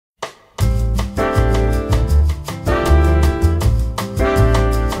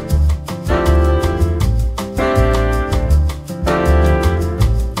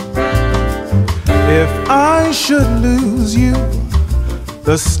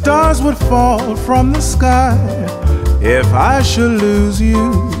the stars would fall from the sky. If I should lose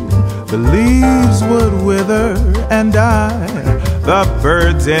you, the leaves would wither and die. The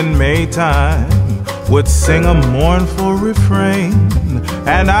birds in Maytime would sing a mournful refrain,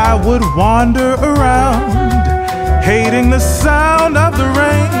 and I would wander around, hating the sound of the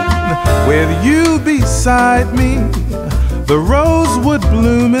rain. With you beside me, the rose would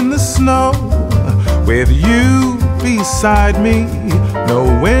bloom in the snow. With you beside me, no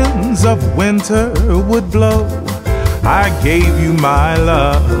winds of winter would blow. I gave you my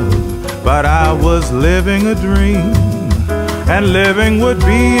love, but I was living a dream, and living would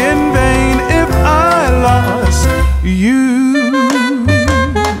be in vain if I lost you.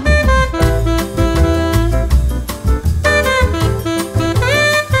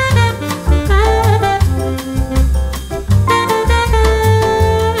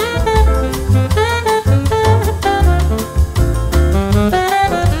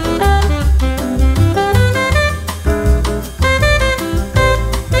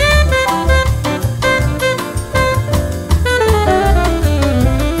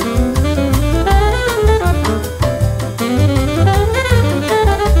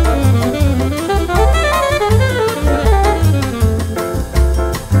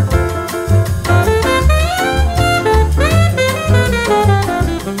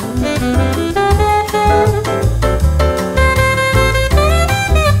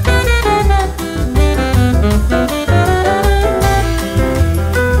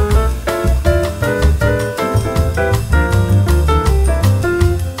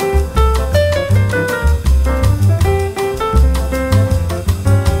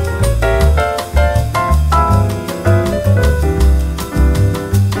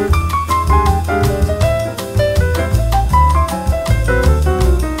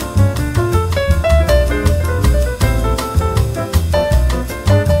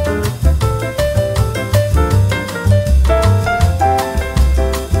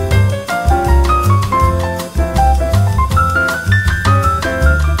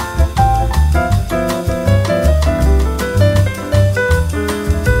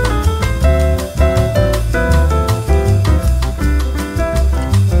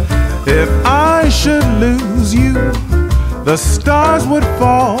 If I should lose you, the stars would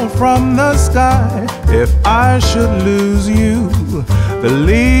fall from the sky. If I should lose you, the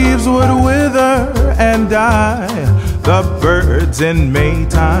leaves would wither and die. The birds in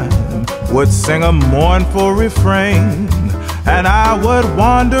Maytime would sing a mournful refrain, and I would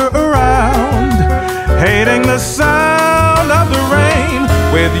wander around, hating the sound of the rain.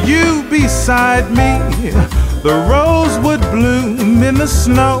 With you beside me, the rose would bloom in the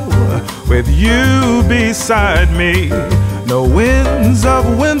snow. With you beside me, no winds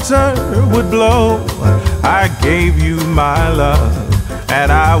of winter would blow. I gave you my love, and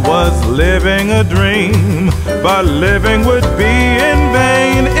I was living a dream, but living would be in vain